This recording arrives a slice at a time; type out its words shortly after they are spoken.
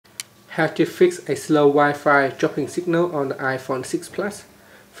How to fix a slow Wi-Fi dropping signal on the iPhone 6 Plus.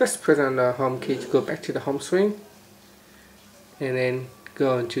 First, press on the home key to go back to the home screen, and then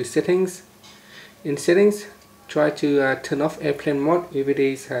go into settings. In settings, try to turn off airplane mode if it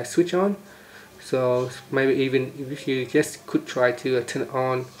is switch on. So maybe even if you just could try to turn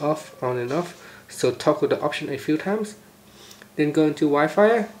on and off. So toggle the option a few times. Then go into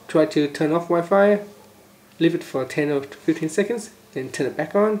Wi-Fi, try to turn off Wi-Fi, leave it for 10 or 15 seconds, then turn it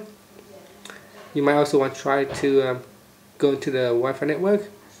back on. You might also want to try to go into the Wi-Fi network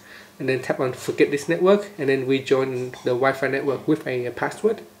and then tap on forget this network and then rejoin the Wi-Fi network with a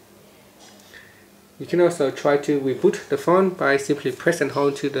password. You can also try to reboot the phone by simply press and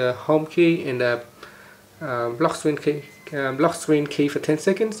hold to the home key and the lock screen key for 10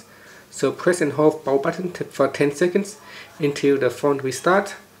 seconds. So press and hold both buttons for 10 seconds until the phone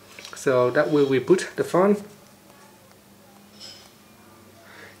restart. So that will reboot the phone.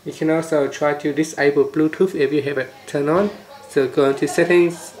 You can also try to disable Bluetooth if you have it turned on. So go into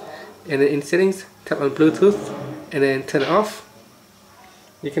settings, and then in settings tap on Bluetooth and then turn it off.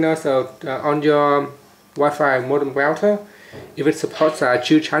 You can also on your Wi-Fi modem router, if it supports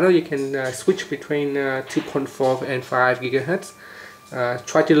dual channel, you can switch between 2.4 and 5 GHz.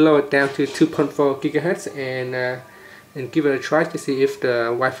 Try to lower it down to 2.4 GHz and give it a try to see if the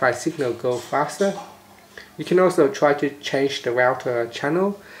Wi-Fi signal goes faster. You can also try to change the router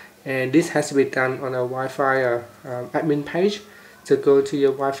channel, and this has to be done on a Wi-Fi admin page. So go to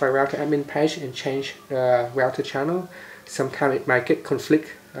your Wi-Fi router admin page and change the router channel. Sometimes it might get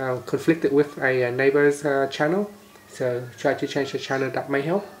conflicted with a neighbor's channel, so try to change the channel, that may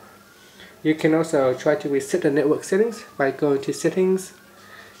help. You can also try to reset the network settings by going to settings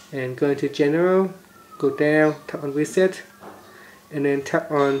and go to general, go down, tap on reset, and then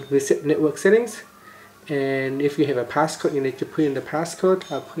tap on reset network settings. And if you have a passcode, you need to put in the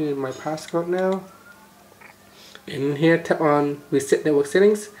passcode. I'll put in my passcode now. And here tap on reset network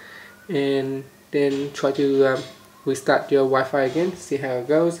settings, and then try to restart your Wi-Fi again, see how it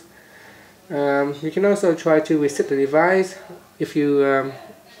goes. You can also try to reset the device. If you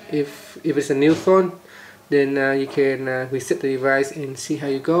if it's a new phone, then you can reset the device and see how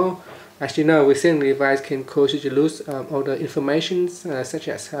you go. As you know, resetting the device can cause you to lose all the information such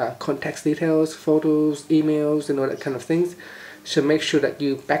as contact details, photos, emails, and all that kind of things. So make sure that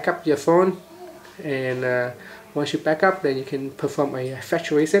you back up your phone, and once you back up, then you can perform a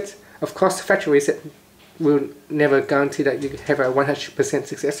factory reset. Of course, factory reset will never guarantee that you have a 100%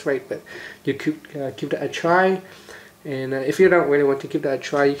 success rate, but you could give that a try. And if you don't really want to give that a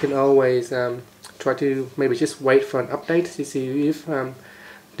try, you can always try to maybe just wait for an update to see if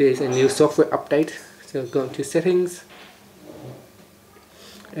there's a new software update. So go into settings,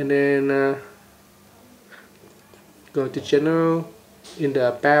 and then go to general, in the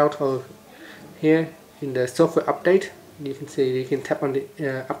about, or here in the software update, you can see you can tap on the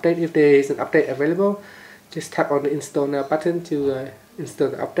update. If there is an update available, just tap on the install now button to install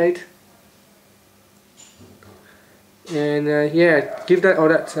the update. And yeah, give all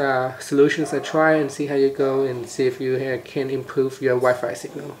that solutions a try and see how you go, and see if you can improve your Wi-Fi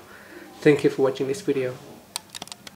signal. Thank you for watching this video.